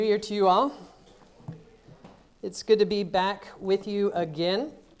New Year to you all. It's good to be back with you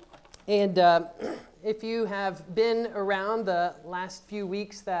again. And if you have been around the last few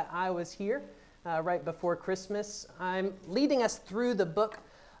weeks that I was here, right before Christmas, I'm leading us through the book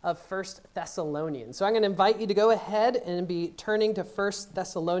of 1 Thessalonians. So I'm going to invite you to go ahead and be turning to 1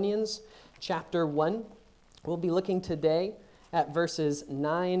 Thessalonians chapter 1. We'll be looking today at verses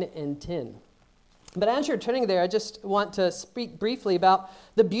 9 and 10. But as you're turning there, I just want to speak briefly about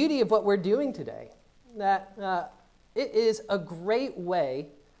the beauty of what we're doing today. That it is a great way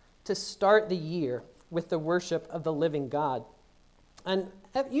to start the year with the worship of the living God. And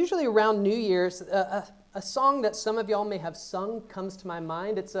usually around New Year's, a song that some of y'all may have sung comes to my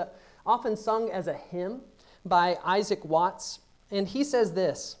mind. It's often sung as a hymn by Isaac Watts. And he says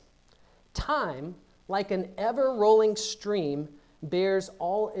this: "Time, like an ever-rolling stream, bears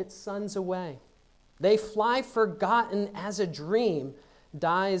all its sons away. They fly forgotten as a dream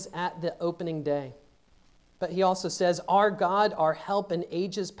dies at the opening day." But he also says, "Our God, our help in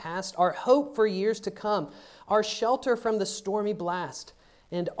ages past, our hope for years to come, our shelter from the stormy blast,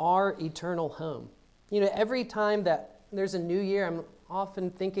 and our eternal home." You know, every time that there's a new year, I'm often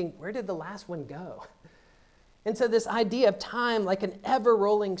thinking, where did the last one go? And so this idea of time like an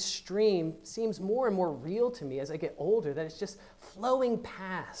ever-rolling stream seems more and more real to me as I get older, that it's just flowing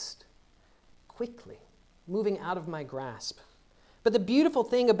past quickly, moving out of my grasp. But the beautiful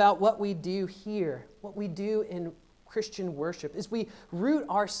thing about what we do here, what we do in Christian worship, is we root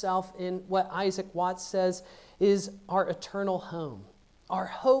ourselves in what Isaac Watts says is our eternal home, our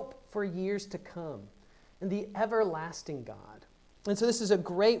hope for years to come, and the everlasting God. And so this is a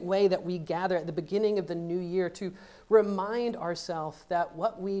great way that we gather at the beginning of the new year to remind ourselves that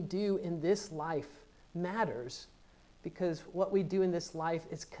what we do in this life matters, because what we do in this life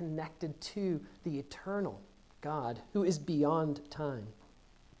is connected to the eternal God who is beyond time.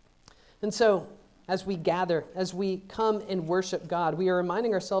 And so, as we gather, as we come and worship God, we are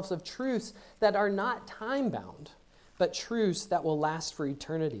reminding ourselves of truths that are not time-bound, but truths that will last for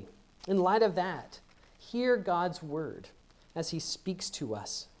eternity. In light of that, hear God's word as he speaks to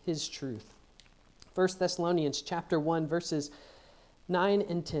us his truth. 1 Thessalonians chapter 1, verses 9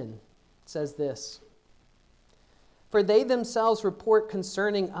 and 10 says this: "For they themselves report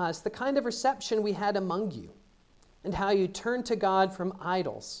concerning us the kind of reception we had among you, and how you turned to God from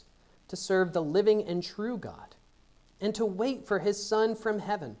idols to serve the living and true God, and to wait for his Son from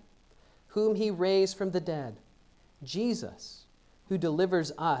heaven, whom he raised from the dead, Jesus, who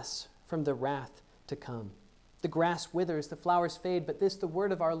delivers us from the wrath to come. The grass withers, the flowers fade, but this, the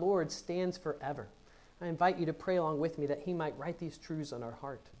word of our Lord, stands forever." I invite you to pray along with me that he might write these truths on our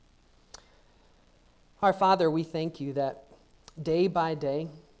heart. Our Father, we thank you that day by day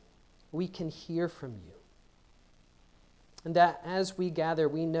we can hear from you. And that as we gather,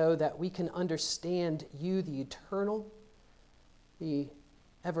 we know that we can understand you, the eternal, the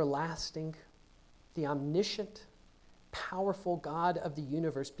everlasting, the omniscient, powerful God of the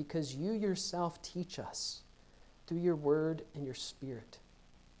universe, because you yourself teach us through your word and your spirit.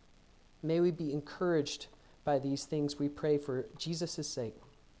 May we be encouraged by these things, we pray for Jesus' sake.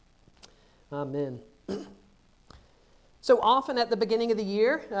 Amen. So often at the beginning of the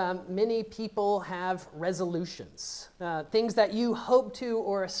year, many people have resolutions, things that you hope to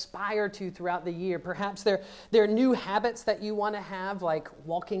or aspire to throughout the year. Perhaps they're new habits that you want to have, like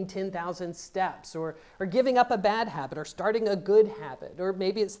walking 10,000 steps, or giving up a bad habit, or starting a good habit. Or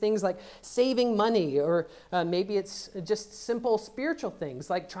maybe it's things like saving money, or maybe it's just simple spiritual things,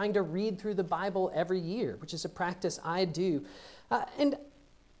 like trying to read through the Bible every year, which is a practice I do. And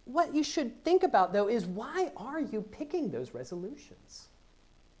what you should think about, though, is why are you picking those resolutions?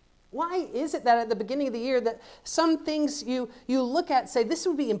 Why is it that at the beginning of the year that some things you look at and say, this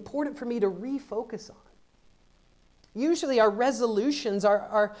would be important for me to refocus on? Usually our resolutions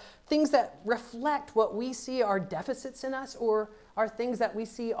are things that reflect what we see are deficits in us, or are things that we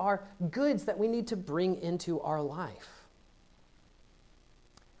see are goods that we need to bring into our life.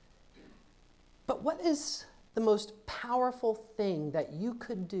 But what is the most powerful thing that you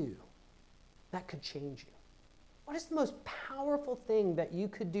could do that could change you? What is the most powerful thing that you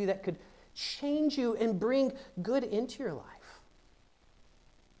could do that could change you and bring good into your life?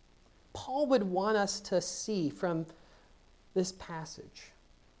 Paul would want us to see from this passage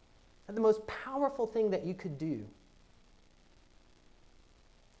that the most powerful thing that you could do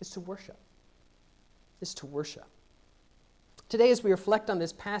is to worship. Is to worship. Today, as we reflect on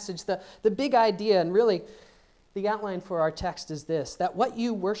this passage, the big idea, and really the outline for our text, is this: that what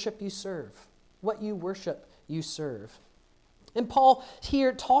you worship, you serve. What you worship, you serve. And Paul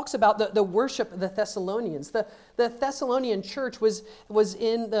here talks about the worship of the Thessalonians. The Thessalonian church was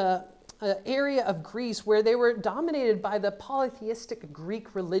in the area of Greece where they were dominated by the polytheistic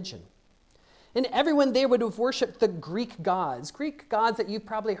Greek religion. And everyone there would have worshipped the Greek gods that you've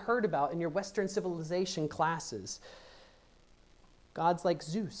probably heard about in your Western civilization classes. Gods like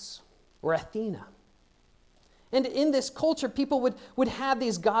Zeus or Athena. And in this culture, people would have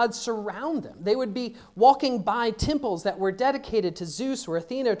these gods surround them. They would be walking by temples that were dedicated to Zeus or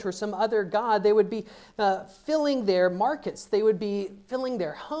Athena or some other god. They would be filling their markets. They would be filling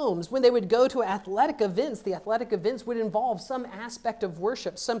their homes. When they would go to athletic events, the athletic events would involve some aspect of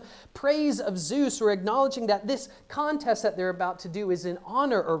worship, some praise of Zeus, or acknowledging that this contest that they're about to do is in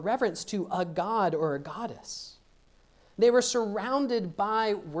honor or reverence to a god or a goddess. They were surrounded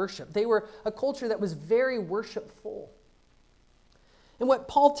by worship. They were a culture that was very worshipful. And what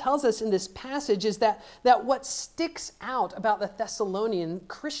Paul tells us in this passage is that what sticks out about the Thessalonian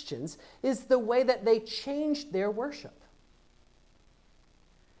Christians is the way that they changed their worship.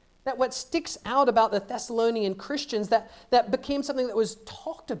 That what sticks out about the Thessalonian Christians that became something that was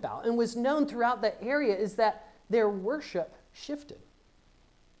talked about and was known throughout the area is that their worship shifted.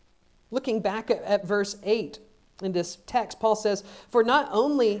 Looking back at verse 8, in this text, Paul says, "For not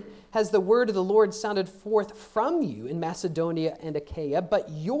only has the word of the Lord sounded forth from you in Macedonia and Achaia, but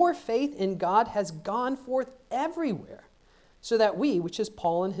your faith in God has gone forth everywhere, so that we," which is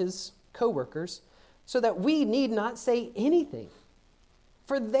Paul and his co-workers, "so that we need not say anything.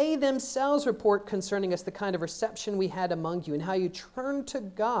 For they themselves report concerning us the kind of reception we had among you, and how you turned to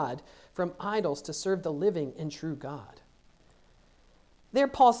God from idols to serve the living and true God." There,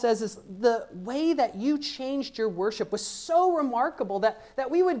 Paul says, is the way that you changed your worship was so remarkable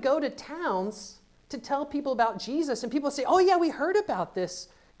that we would go to towns to tell people about Jesus, and people would say, "Oh yeah, we heard about this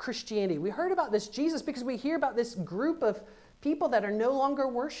Christianity. We heard about this Jesus because we hear about this group of people that are no longer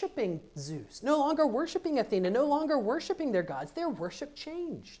worshiping Zeus, no longer worshiping Athena, no longer worshiping their gods. Their worship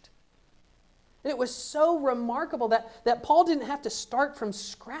changed." And it was so remarkable that Paul didn't have to start from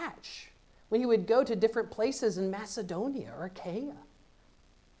scratch when he would go to different places in Macedonia or Achaia.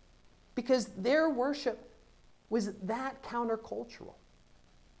 Because their worship was that countercultural.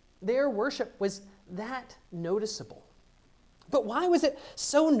 Their worship was that noticeable. But why was it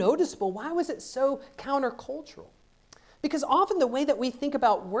so noticeable? Why was it so countercultural? Because often the way that we think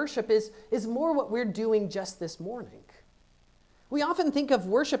about worship is more what we're doing just this morning. We often think of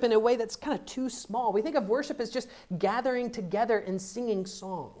worship in a way that's kind of too small. We think of worship as just gathering together and singing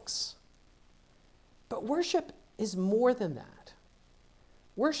songs. But worship is more than that.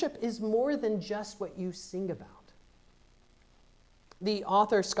 Worship is more than just what you sing about. The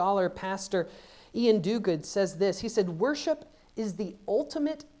author, scholar, pastor Ian Duguid says this. He said, "Worship is the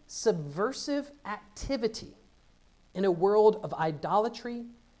ultimate subversive activity in a world of idolatry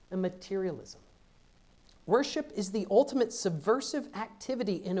and materialism." Worship is the ultimate subversive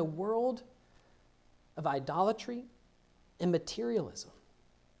activity in a world of idolatry and materialism.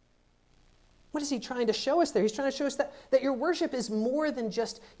 What is he trying to show us there? He's trying to show us that your worship is more than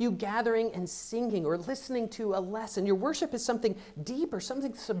just you gathering and singing or listening to a lesson. Your worship is something deeper,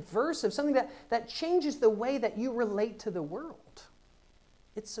 something subversive, something that changes the way that you relate to the world.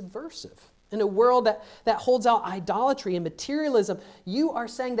 It's subversive. In a world that holds out idolatry and materialism, you are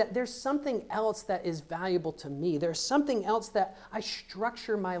saying that there's something else that is valuable to me. There's something else that I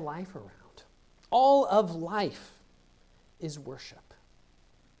structure my life around. All of life is worship.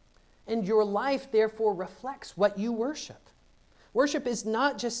 And your life, therefore, reflects what you worship. Worship is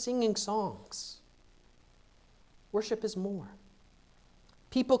not just singing songs. Worship is more.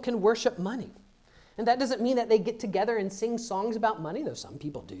 People can worship money. And that doesn't mean that they get together and sing songs about money, though some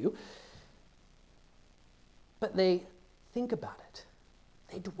people do. But they think about it.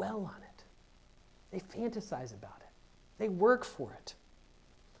 They dwell on it. They fantasize about it. They work for it.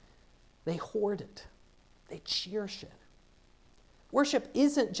 They hoard it. They cherish it. Worship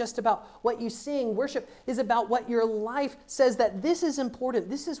isn't just about what you sing. Worship is about what your life says that this is important.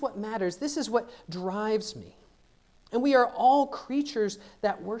 This is what matters. This is what drives me. And we are all creatures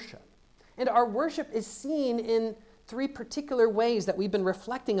that worship. And our worship is seen in three particular ways that we've been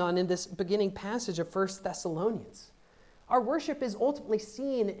reflecting on in this beginning passage of 1 Thessalonians. Our worship is ultimately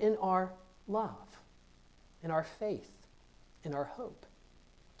seen in our love, in our faith, in our hope.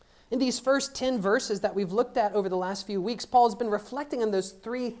 In these first 10 verses that we've looked at over the last few weeks, Paul has been reflecting on those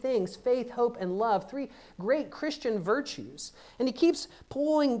three things, faith, hope, and love, three great Christian virtues. And he keeps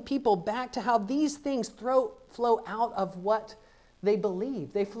pulling people back to how these things flow out of what they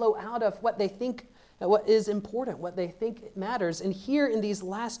believe. They flow out of what they think, what is important, what they think matters. And here in these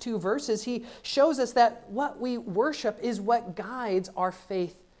last two verses, he shows us that what we worship is what guides our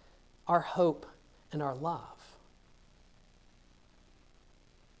faith, our hope, and our love.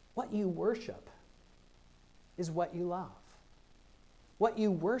 What you worship is what you love. What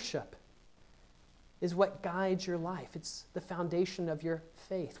you worship is what guides your life. It's the foundation of your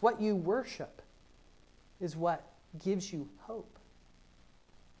faith. What you worship is what gives you hope.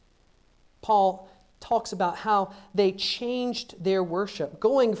 Paul talks about how they changed their worship,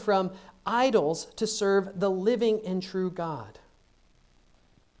 going from idols to serve the living and true God.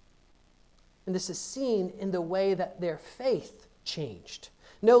 And this is seen in the way that their faith changed.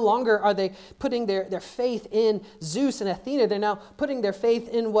 No longer are they putting their faith in Zeus and Athena. They're now putting their faith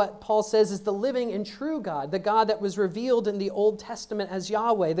in what Paul says is the living and true God, the God that was revealed in the Old Testament as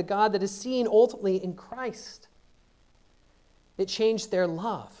Yahweh, the God that is seen ultimately in Christ. It changed their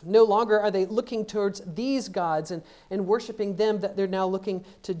love. No longer are they looking towards these gods and worshiping them, that they're now looking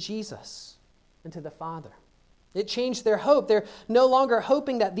to Jesus and to the Father. It changed their hope. They're no longer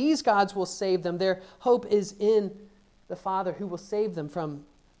hoping that these gods will save them. Their hope is in the Father who will save them from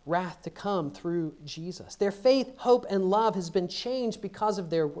wrath to come through Jesus. Their faith, hope, and love has been changed because of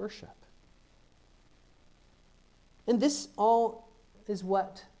their worship. And this all is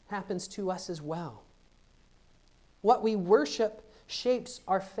what happens to us as well. What we worship shapes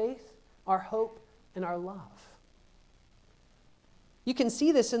our faith, our hope, and our love. You can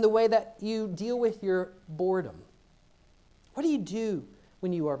see this in the way that you deal with your boredom. What do you do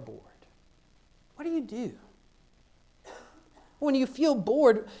when you are bored? What do you do? When you feel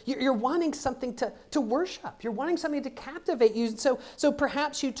bored, you're wanting something to worship. You're wanting something to captivate you. So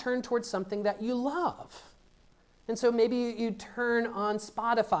perhaps you turn towards something that you love. And so maybe you turn on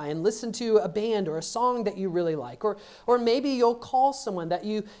Spotify and listen to a band or a song that you really like. Or maybe you'll call someone that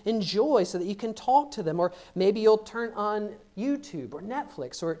you enjoy so that you can talk to them. Or maybe you'll turn on YouTube or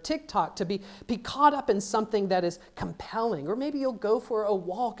Netflix or TikTok to be caught up in something that is compelling. Or maybe you'll go for a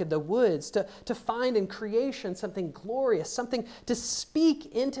walk in the woods to find in creation something glorious, something to speak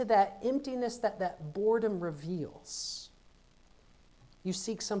into that emptiness that boredom reveals. You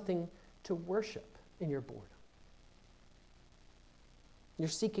seek something to worship in your boredom. You're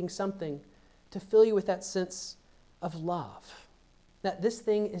seeking something to fill you with that sense of love, that this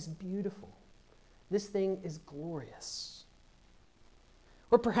thing is beautiful, this thing is glorious.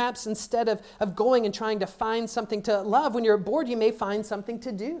 Or perhaps instead of going and trying to find something to love, when you're bored, you may find something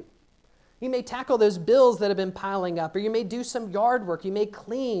to do. You may tackle those bills that have been piling up, or you may do some yard work, you may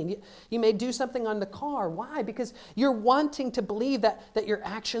clean, you may do something on the car. Why? Because you're wanting to believe that your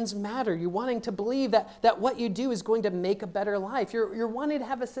actions matter. You're wanting to believe that what you do is going to make a better life. You're wanting to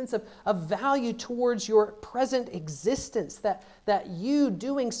have a sense of value towards your present existence, that you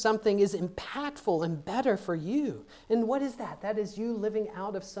doing something is impactful and better for you. And what is that? That is you living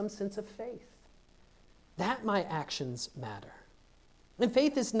out of some sense of faith. That my actions matter. And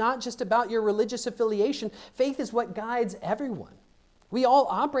faith is not just about your religious affiliation. Faith is what guides everyone. We all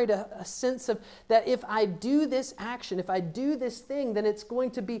operate a sense of that if I do this action, if I do this thing, then it's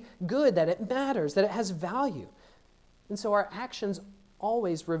going to be good, that it matters, that it has value. And so our actions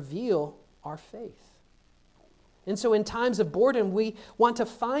always reveal our faith. And so in times of boredom, we want to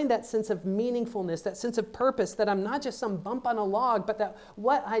find that sense of meaningfulness, that sense of purpose, that I'm not just some bump on a log, but that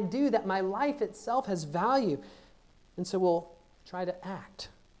what I do, that my life itself has value. And so we'll try to act.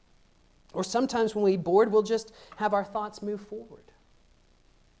 Or sometimes when we're bored, we'll just have our thoughts move forward.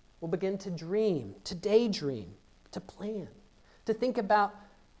 We'll begin to dream, to daydream, to plan, to think about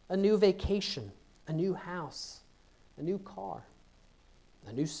a new vacation, a new house, a new car,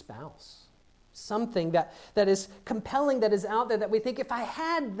 a new spouse. Something that is compelling, that is out there, that we think if I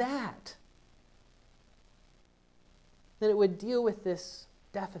had that, then it would deal with this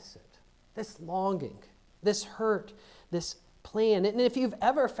deficit, this longing, this hurt, this plan. And if you've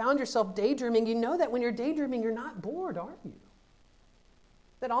ever found yourself daydreaming, you know that when you're daydreaming, you're not bored, are you?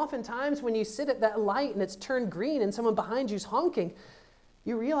 That oftentimes when you sit at that light and it's turned green and someone behind you's honking,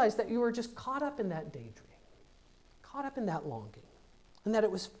 you realize that you were just caught up in that daydream, caught up in that longing, and that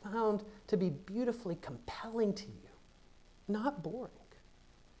it was found to be beautifully compelling to you, not boring.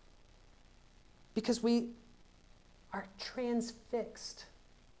 Because we are transfixed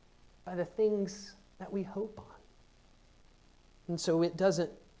by the things that we hope on. And so it doesn't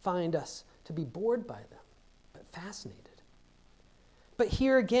find us to be bored by them, but fascinated. But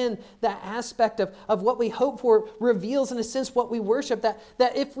here again, that aspect of what we hope for reveals in a sense what we worship. That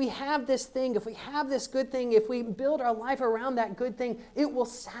if we have this thing, if we have this good thing, if we build our life around that good thing, it will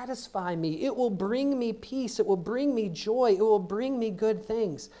satisfy me. It will bring me peace. It will bring me joy. It will bring me good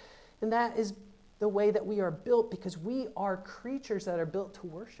things. And that is the way that we are built, because we are creatures that are built to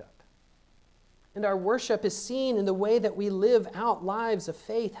worship. And our worship is seen in the way that we live out lives of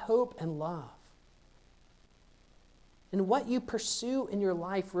faith, hope, and love. And what you pursue in your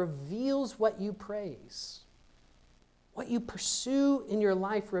life reveals what you praise. What you pursue in your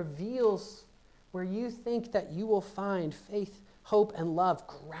life reveals where you think that you will find faith, hope, and love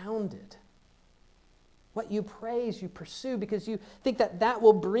grounded. What you praise, you pursue, because you think that that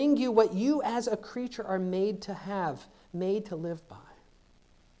will bring you what you as a creature are made to have, made to live by.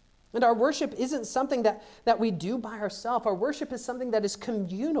 And our worship isn't something that we do by ourselves. Our worship is something that is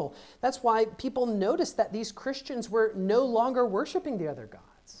communal. That's why people noticed that these Christians were no longer worshiping the other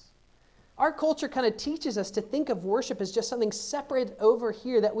gods. Our culture kind of teaches us to think of worship as just something separate over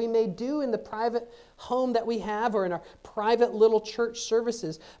here that we may do in the private home that we have or in our private little church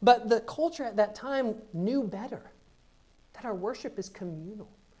services. But the culture at that time knew better, that our worship is communal.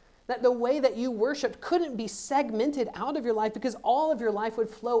 That the way that you worshiped couldn't be segmented out of your life, because all of your life would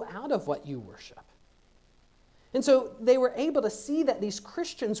flow out of what you worship. And so they were able to see that these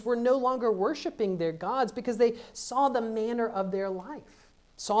Christians were no longer worshiping their gods because they saw the manner of their life,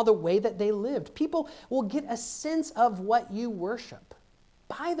 saw the way that they lived. People will get a sense of what you worship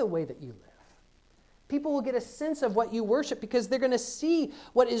by the way that you live. People will get a sense of what you worship because they're going to see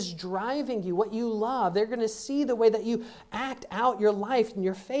what is driving you, what you love. They're going to see the way that you act out your life and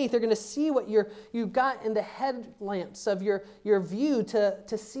your faith. They're going to see what you've got in the headlamps of your view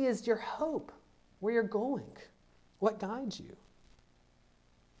to see as your hope, where you're going, what guides you.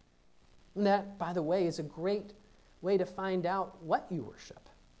 And that, by the way, is a great way to find out what you worship.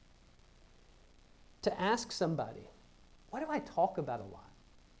 To ask somebody, what do I talk about a lot?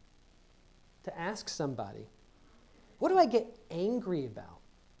 To ask somebody, what do I get angry about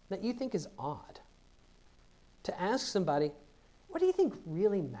that you think is odd? To ask somebody, what do you think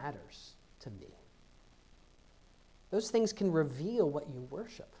really matters to me? Those things can reveal what you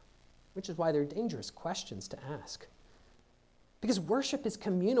worship, which is why they're dangerous questions to ask. Because worship is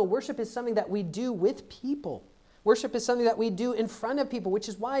communal. Worship is something that we do with people. Worship is something that we do in front of people, which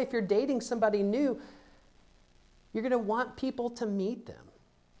is why if you're dating somebody new, you're going to want people to meet them.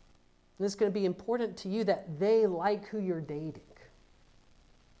 And it's going to be important to you that they like who you're dating.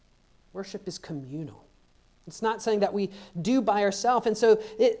 Worship is communal. It's not something that we do by ourselves. And so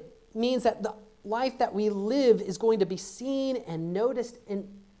it means that the life that we live is going to be seen and noticed and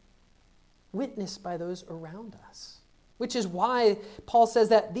witnessed by those around us. Which is why Paul says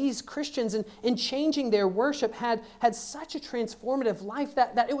that these Christians, in changing their worship, had such a transformative life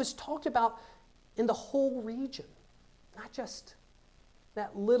that it was talked about in the whole region. Not just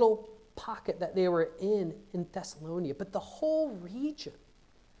that little pocket that they were in Thessalonica, but the whole region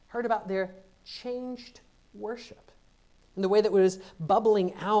heard about their changed worship and the way that it was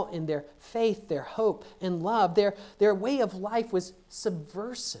bubbling out in their faith, their hope, and love. Their way of life was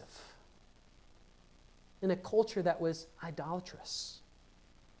subversive in a culture that was idolatrous.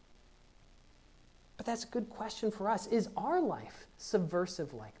 But that's a good question for us. Is our life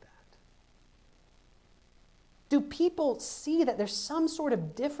subversive like that? Do people see that there's some sort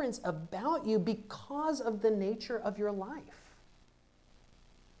of difference about you because of the nature of your life?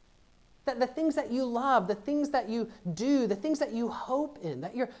 That the things that you love, the things that you do, the things that you hope in,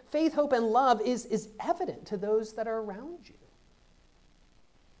 that your faith, hope, and love is evident to those that are around you.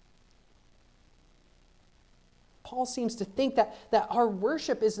 Paul seems to think that our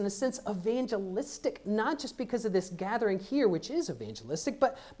worship is, in a sense, evangelistic, not just because of this gathering here, which is evangelistic,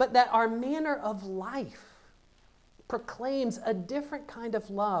 but that our manner of life proclaims a different kind of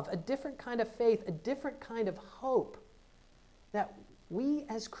love, a different kind of faith, a different kind of hope that we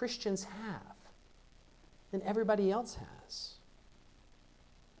as Christians have than everybody else has.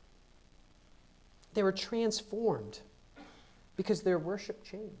 They were transformed because their worship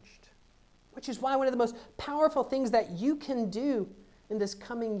changed, which is why one of the most powerful things that you can do in this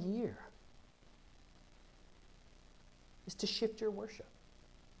coming year is to shift your worship,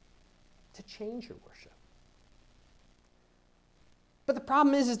 to change your worship. But the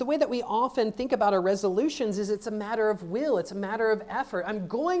problem is the way that we often think about our resolutions is it's a matter of will. It's a matter of effort. I'm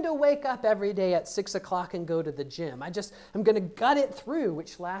going to wake up every day at 6 o'clock and go to the gym. I'm going to gut it through,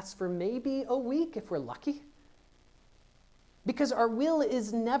 which lasts for maybe a week if we're lucky. Because our will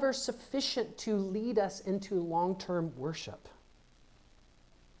is never sufficient to lead us into long-term worship.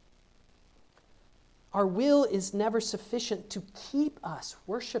 Our will is never sufficient to keep us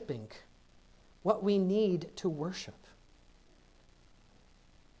worshiping what we need to worship.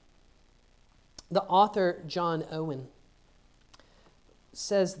 The author John Owen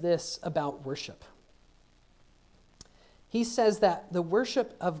says this about worship. He says that the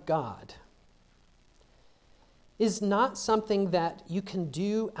worship of God is not something that you can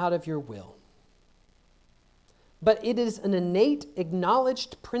do out of your will, but it is an innate,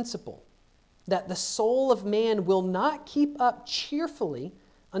 acknowledged principle that the soul of man will not keep up cheerfully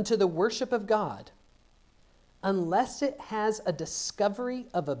unto the worship of God unless it has a discovery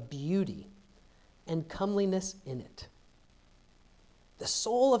of a beauty and comeliness in it. The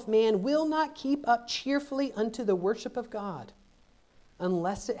soul of man will not keep up cheerfully unto the worship of God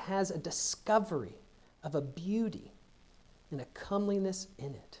unless it has a discovery of a beauty and a comeliness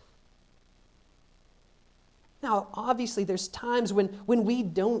in it. Now, obviously, there's times when we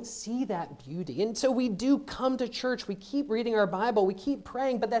don't see that beauty. And so we do come to church, we keep reading our Bible, we keep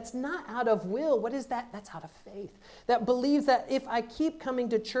praying, but that's not out of will. What is that? That's out of faith. That believes that if I keep coming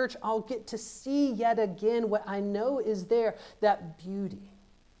to church, I'll get to see yet again what I know is there, that beauty,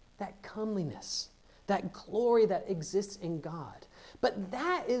 that comeliness, that glory that exists in God. But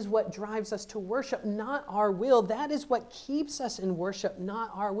that is what drives us to worship, not our will. That is what keeps us in worship,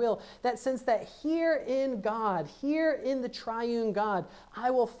 not our will. That sense that here in God, here in the triune God, I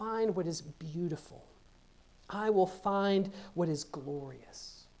will find what is beautiful. I will find what is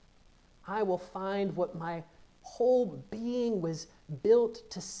glorious. I will find what my whole being was built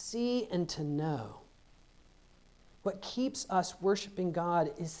to see and to know. What keeps us worshiping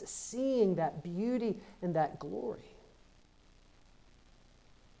God is seeing that beauty and that glory.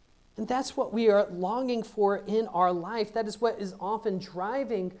 And that's what we are longing for in our life. That is what is often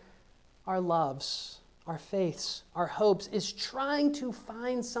driving our loves, our faiths, our hopes, is trying to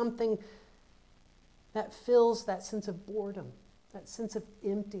find something that fills that sense of boredom, that sense of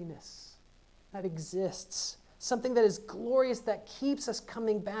emptiness that exists. Something that is glorious that keeps us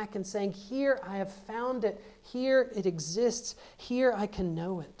coming back and saying, here I have found it, here it exists, here I can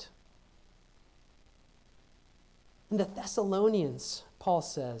know it. And the Thessalonians, Paul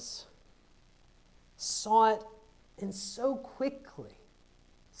says, saw it and so quickly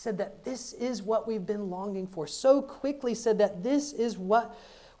said that this is what we've been longing for. So quickly said that this is what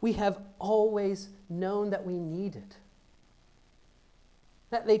we have always known that we needed.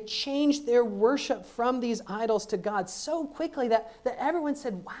 That they changed their worship from these idols to God so quickly that everyone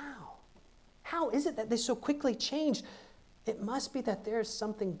said, wow, how is it that they so quickly changed? It must be that there's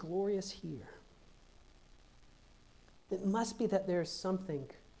something glorious here. It must be that there's something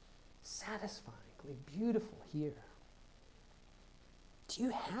satisfyingly beautiful here. Do you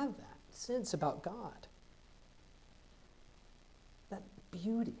have that sense about God? That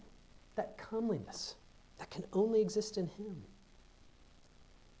beauty, that comeliness that can only exist in Him.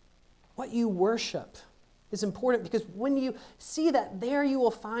 What you worship is important because when you see that, there you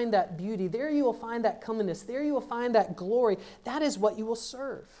will find that beauty, there you will find that comeliness, there you will find that glory. That is what you will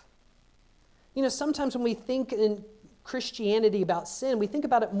serve. You know, sometimes when we think in Christianity about sin, we think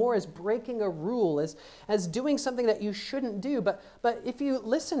about it more as breaking a rule, as doing something that you shouldn't do. But if you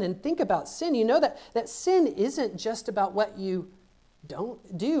listen and think about sin, you know that sin isn't just about what you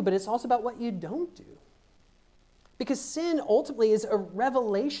don't do, but it's also about what you don't do. Because sin ultimately is a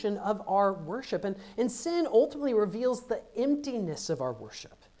revelation of our worship, and sin ultimately reveals the emptiness of our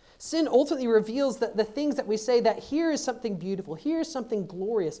worship. Sin ultimately reveals the things that we say that here is something beautiful, here is something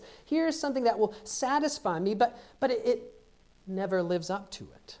glorious, here is something that will satisfy me, but it never lives up to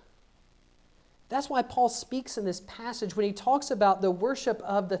it. That's why Paul speaks in this passage when he talks about the worship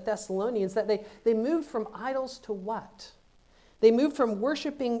of the Thessalonians, that they moved from idols to what? They moved from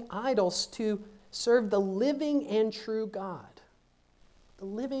worshiping idols to serve the living and true God. The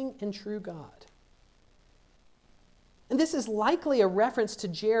living and true God. And this is likely a reference to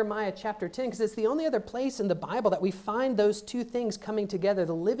Jeremiah chapter 10, because it's the only other place in the Bible that we find those two things coming together,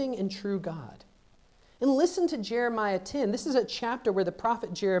 the living and true God. And listen to Jeremiah 10. This is a chapter where the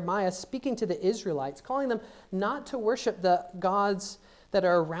prophet Jeremiah is speaking to the Israelites, calling them not to worship the gods that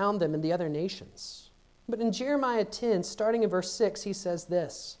are around them in the other nations. But in Jeremiah 10, starting in verse 6, he says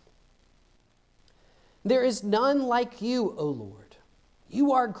this: "There is none like you, O Lord.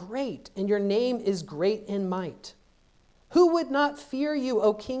 You are great, and your name is great in might. Who would not fear you,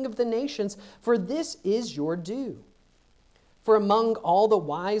 O King of the nations? For this is your due. For among all the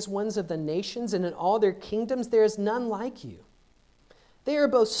wise ones of the nations and in all their kingdoms, there is none like you. They are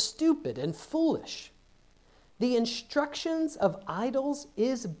both stupid and foolish. The instructions of idols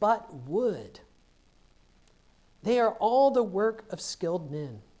is but wood. They are all the work of skilled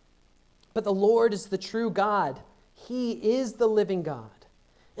men. But the Lord is the true God. He is the living God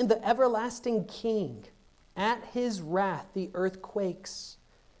and the everlasting King. At his wrath, the earth quakes,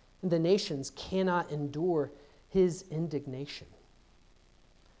 and the nations cannot endure his indignation.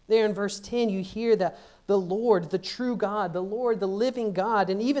 There in verse 10, you hear that the Lord, the true God, the Lord, the living God,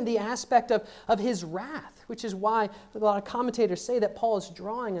 and even the aspect of his wrath, which is why a lot of commentators say that Paul is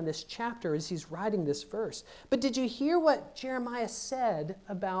drawing on this chapter as he's writing this verse. But did you hear what Jeremiah said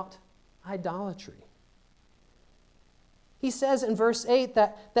about idolatry? He says in verse 8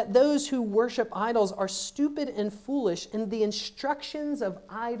 that those who worship idols are stupid and foolish, and the instructions of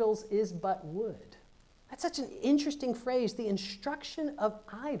idols is but wood. That's such an interesting phrase. The instruction of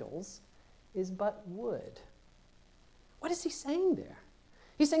idols is but wood. What is he saying there?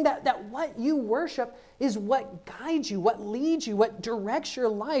 He's saying that what you worship is what guides you, what leads you, what directs your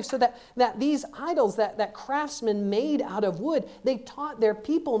life, so that these idols that craftsmen made out of wood, they taught their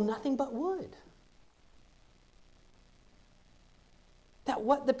people nothing but wood. That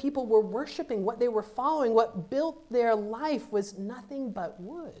what the people were worshiping, what they were following, what built their life was nothing but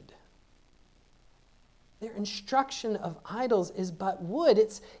wood. Their instruction of idols is but wood.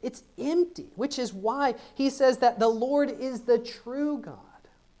 It's empty, which is why he says that the Lord is the true God.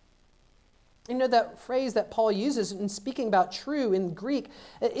 You know, that phrase that Paul uses in speaking about true in Greek,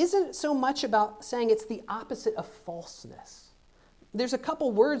 it isn't so much about saying it's the opposite of falseness. There's a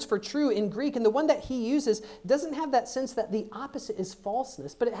couple words for true in Greek, and the one that he uses doesn't have that sense that the opposite is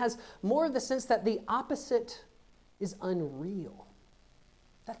falseness, but it has more of the sense that the opposite is unreal.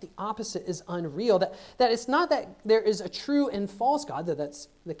 That the opposite is unreal. That it's not that there is a true and false God, that that's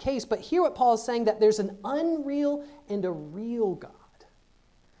the case, but here what Paul is saying, that there's an unreal and a real God.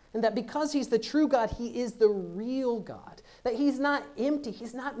 And that because he's the true God, he is the real God. That he's not empty,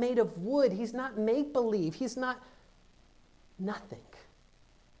 he's not made of wood, he's not make-believe, he's not nothing,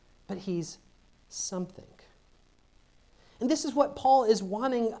 but he's something. And this is what Paul is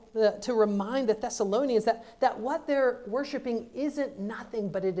wanting to remind the Thessalonians, that what they're worshiping isn't nothing,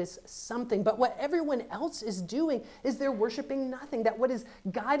 but it is something. But what everyone else is doing is they're worshiping nothing, that what is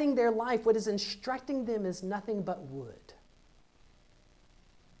guiding their life, what is instructing them is nothing but wood.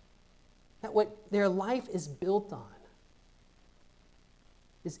 That what their life is built on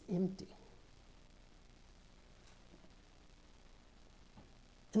is empty.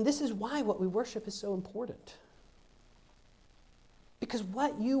 And this is why what we worship is so important. Because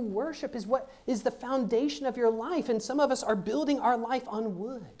what you worship is what is the foundation of your life. And some of us are building our life on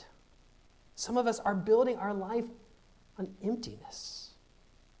wood. Some of us are building our life on emptiness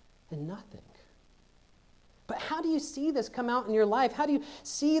and nothing. But how do you see this come out in your life? How do you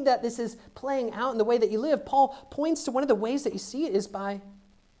see that this is playing out in the way that you live? Paul points to one of the ways that you see it is by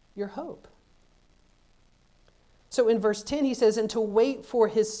your hope. So in verse 10, he says, and to wait for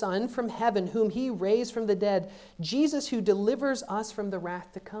his Son from heaven, whom he raised from the dead, Jesus, who delivers us from the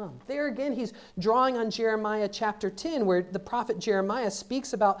wrath to come. There again, he's drawing on Jeremiah chapter 10, where the prophet Jeremiah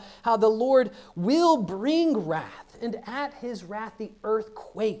speaks about how the Lord will bring wrath, and at his wrath the earth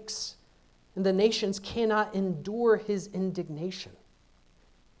quakes, and the nations cannot endure his indignation.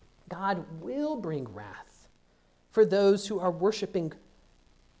 God will bring wrath for those who are worshiping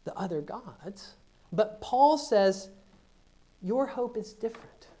the other gods. But Paul says, your hope is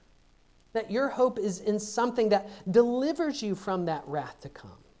different. That your hope is in something that delivers you from that wrath to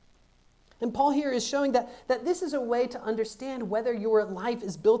come. And Paul here is showing that this is a way to understand whether your life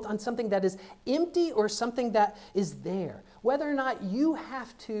is built on something that is empty or something that is there. Whether or not you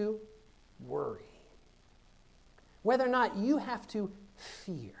have to worry. Whether or not you have to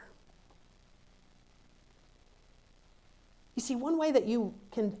fear. You see, one way that you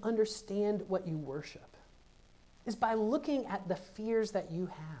can understand what you worship is by looking at the fears that you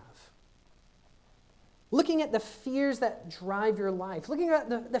have. Looking at the fears that drive your life. Looking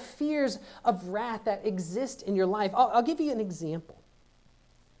at the fears of wrath that exist in your life. I'll give you an example.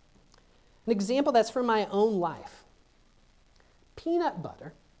 An example that's from my own life. Peanut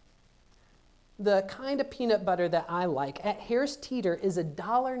butter, the kind of peanut butter that I like, at Harris Teeter is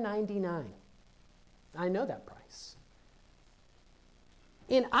 $1.99. I know that price.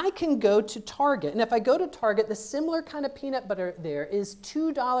 And I can go to Target, and if I go to Target, the similar kind of peanut butter there is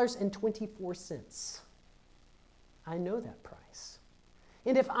 $2.24. I know that price.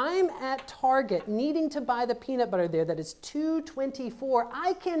 And if I'm at Target needing to buy the peanut butter there that is $2.24,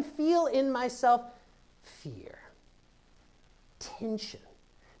 I can feel in myself fear, tension,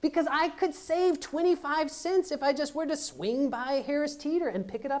 because I could save 25 cents if I just were to swing by Harris Teeter and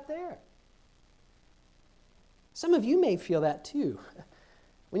pick it up there. Some of you may feel that too.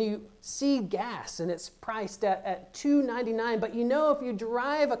 When you see gas and it's priced at $2.99, but you know if you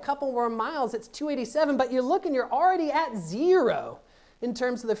drive a couple more miles, it's $2.87, but you look and you're already at zero in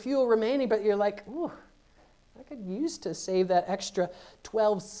terms of the fuel remaining, but you're like, ooh, I could use to save that extra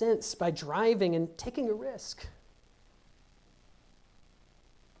 12 cents by driving and taking a risk.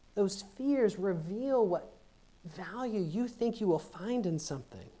 Those fears reveal what value you think you will find in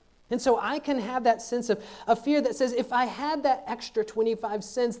something. And so I can have that sense of fear that says, if I had that extra 25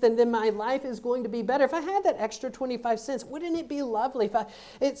 cents, then my life is going to be better. If I had that extra 25 cents, wouldn't it be lovely?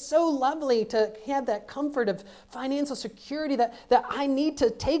 It's so lovely to have that comfort of financial security that I need to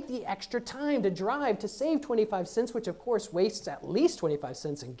take the extra time to drive to save 25 cents, which of course wastes at least 25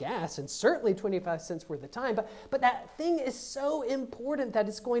 cents in gas and certainly 25 cents worth of time. But that thing is so important that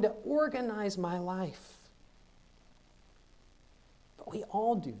it's going to organize my life. But we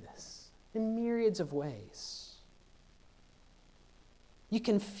all do this in myriads of ways. You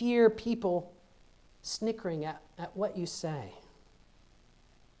can fear people snickering at what you say.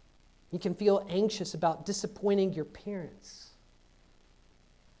 You can feel anxious about disappointing your parents.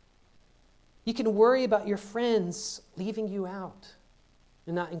 You can worry about your friends leaving you out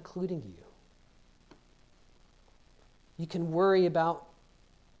and not including you. You can worry about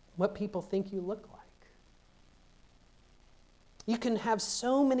what people think you look like. You can have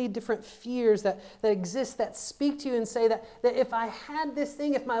so many different fears that exist that speak to you and say that if I had this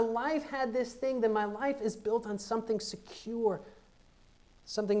thing, if my life had this thing, then my life is built on something secure,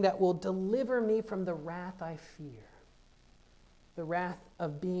 something that will deliver me from the wrath I fear, the wrath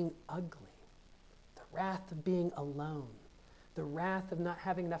of being ugly, the wrath of being alone, the wrath of not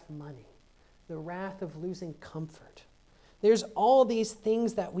having enough money, the wrath of losing comfort. There's all these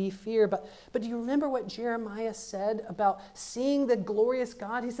things that we fear, but do you remember what Jeremiah said about seeing the glorious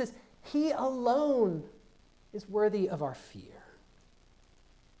God? He says, He alone is worthy of our fear.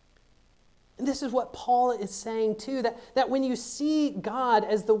 And this is what Paul is saying too, that when you see God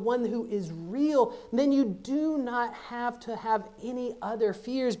as the one who is real, then you do not have to have any other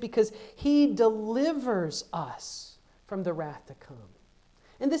fears because He delivers us from the wrath to come.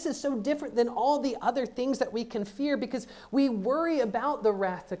 And this is so different than all the other things that we can fear because we worry about the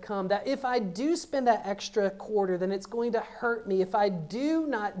wrath to come, that if I do spend that extra quarter, then it's going to hurt me. If I do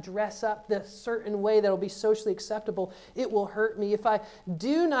not dress up the certain way that will be socially acceptable, it will hurt me. If I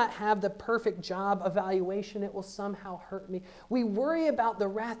do not have the perfect job evaluation, it will somehow hurt me. We worry about the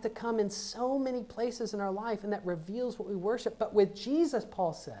wrath to come in so many places in our life, and that reveals what we worship. But with Jesus,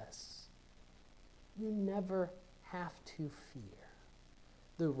 Paul says, you never have to fear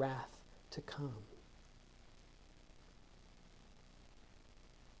the wrath to come.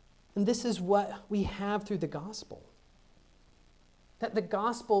 And this is what we have through the gospel. That the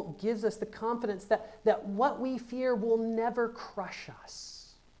gospel gives us the confidence that what we fear will never crush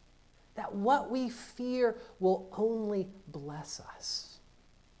us. That what we fear will only bless us.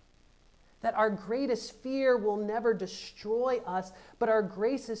 That our greatest fear will never destroy us, but our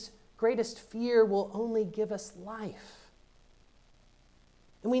greatest fear will only give us life.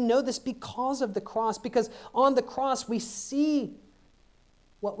 And we know this because of the cross, because on the cross we see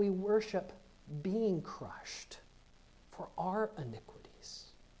what we worship being crushed for our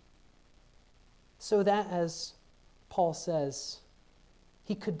iniquities. So that, as Paul says,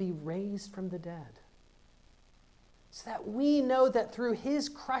 He could be raised from the dead. So that we know that through His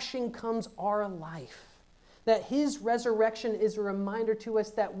crushing comes our life. That His resurrection is a reminder to us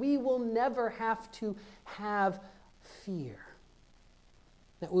that we will never have to have fear.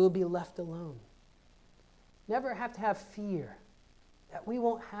 That we will be left alone. Never have to have fear that we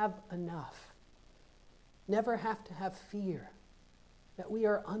won't have enough. Never have to have fear that we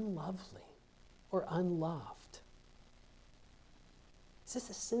are unlovely or unloved. Is this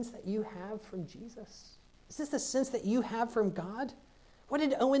a sense that you have from Jesus? Is this the sense that you have from God? What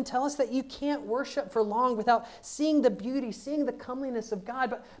did Owen tell us? That you can't worship for long without seeing the beauty, seeing the comeliness of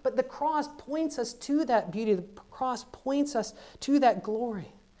God. But the cross points us to that beauty. The cross points us to that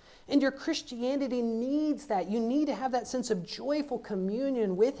glory. And your Christianity needs that. You need to have that sense of joyful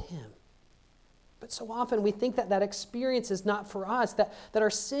communion with Him. But so often we think that experience is not for us, that our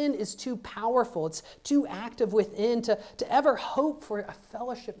sin is too powerful, it's too active within to ever hope for a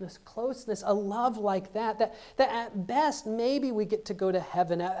fellowship, this closeness, a love like that at best maybe we get to go to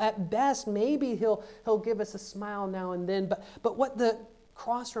heaven. At best maybe He'll give us a smile now and then. But what the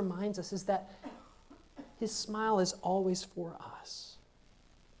cross reminds us is that His smile is always for us.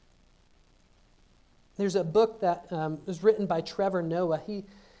 There's a book that was written by Trevor Noah. He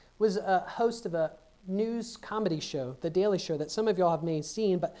was a host of a news comedy show, The Daily Show, that some of y'all have maybe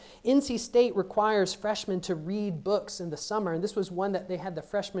seen, but NC State requires freshmen to read books in the summer, and this was one that they had the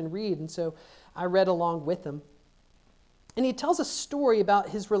freshmen read, and so I read along with them. And he tells a story about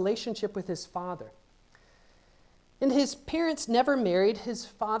his relationship with his father. And his parents never married. His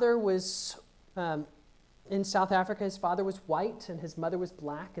father was, in South Africa, his father was white and his mother was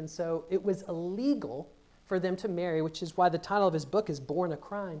black, and so it was illegal for them to marry, which is why the title of his book is Born a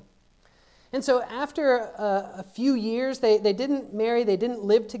Crime. And so after a few years, they didn't marry, they didn't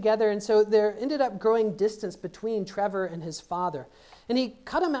live together, and so there ended up growing distance between Trevor and his father. And he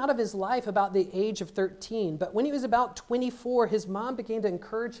cut him out of his life about the age of 13. But when he was about 24, his mom began to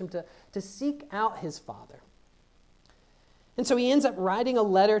encourage him to seek out his father. And so he ends up writing a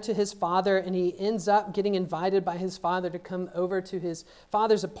letter to his father, and he ends up getting invited by his father to come over to his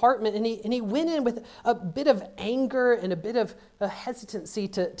father's apartment. And he went in with a bit of anger and a bit of a hesitancy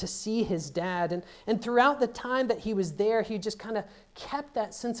to see his dad. And throughout the time that he was there, he just kind of kept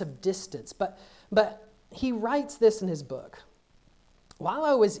that sense of distance. But he writes this in his book. While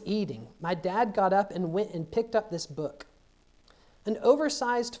I was eating, my dad got up and went and picked up this book, an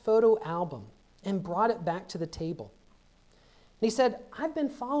oversized photo album, and brought it back to the table. And he said, I've been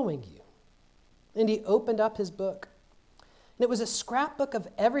following you. And he opened up his book. And it was a scrapbook of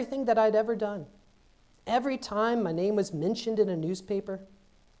everything that I'd ever done. Every time my name was mentioned in a newspaper,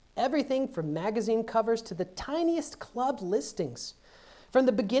 everything from magazine covers to the tiniest club listings, from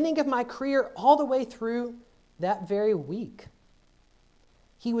the beginning of my career all the way through that very week.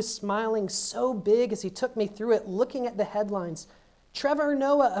 He was smiling so big as he took me through it, looking at the headlines. Trevor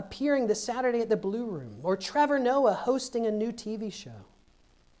Noah appearing this Saturday at the Blue Room, or Trevor Noah hosting a new TV show.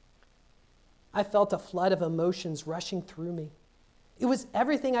 I felt a flood of emotions rushing through me. It was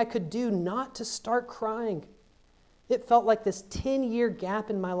everything I could do not to start crying. It felt like this 10-year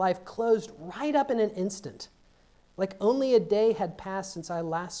gap in my life closed right up in an instant, like only a day had passed since I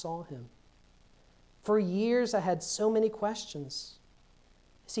last saw him. For years, I had so many questions.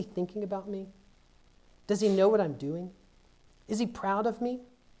 Is he thinking about me? Does he know what I'm doing? Is he proud of me?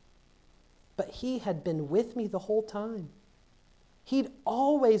 But he had been with me the whole time. He'd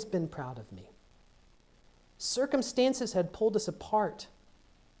always been proud of me. Circumstances had pulled us apart,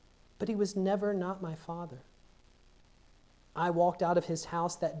 but he was never not my father. I walked out of his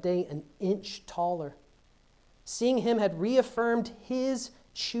house that day an inch taller. Seeing him had reaffirmed his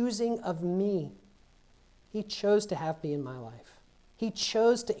choosing of me. He chose to have me in my life. He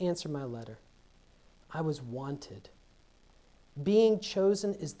chose to answer my letter. I was wanted. Being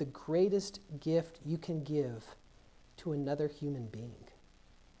chosen is the greatest gift you can give to another human being.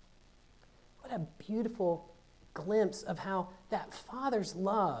 What a beautiful glimpse of how that father's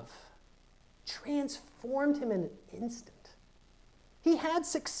love transformed him in an instant. He had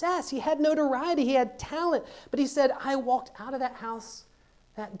success, he had notoriety, he had talent, but he said, I walked out of that house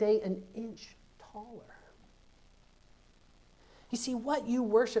that day an inch taller. You see, what you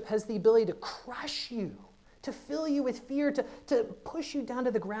worship has the ability to crush you, to fill you with fear, to push you down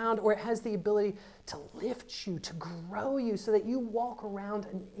to the ground, or it has the ability to lift you, to grow you so that you walk around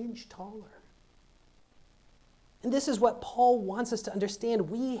an inch taller. And this is what Paul wants us to understand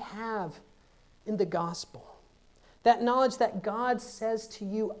we have in the gospel. That knowledge that God says to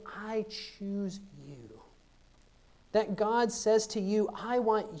you, I choose you. That God says to you, I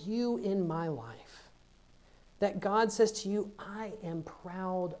want you in my life. That God says to you, I am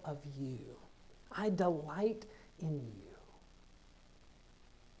proud of you. I delight in you.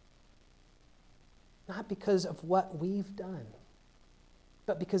 Not because of what we've done,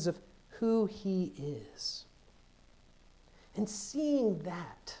 but because of who he is. And seeing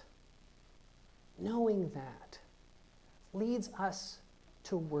that, knowing that, leads us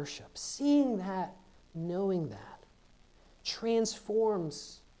to worship. Seeing that, knowing that,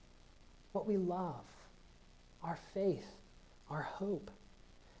 transforms what we love, our faith, our hope.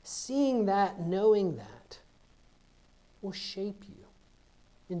 Seeing that, knowing that, will shape you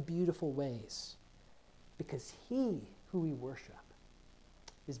in beautiful ways because he who we worship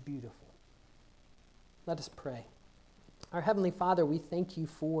is beautiful. Let us pray. Our Heavenly Father, we thank you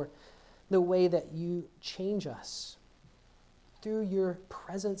for the way that you change us through your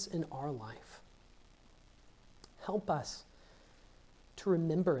presence in our life. Help us to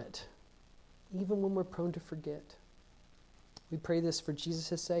remember it, even when we're prone to forget. We pray this for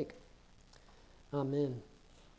Jesus' sake. Amen.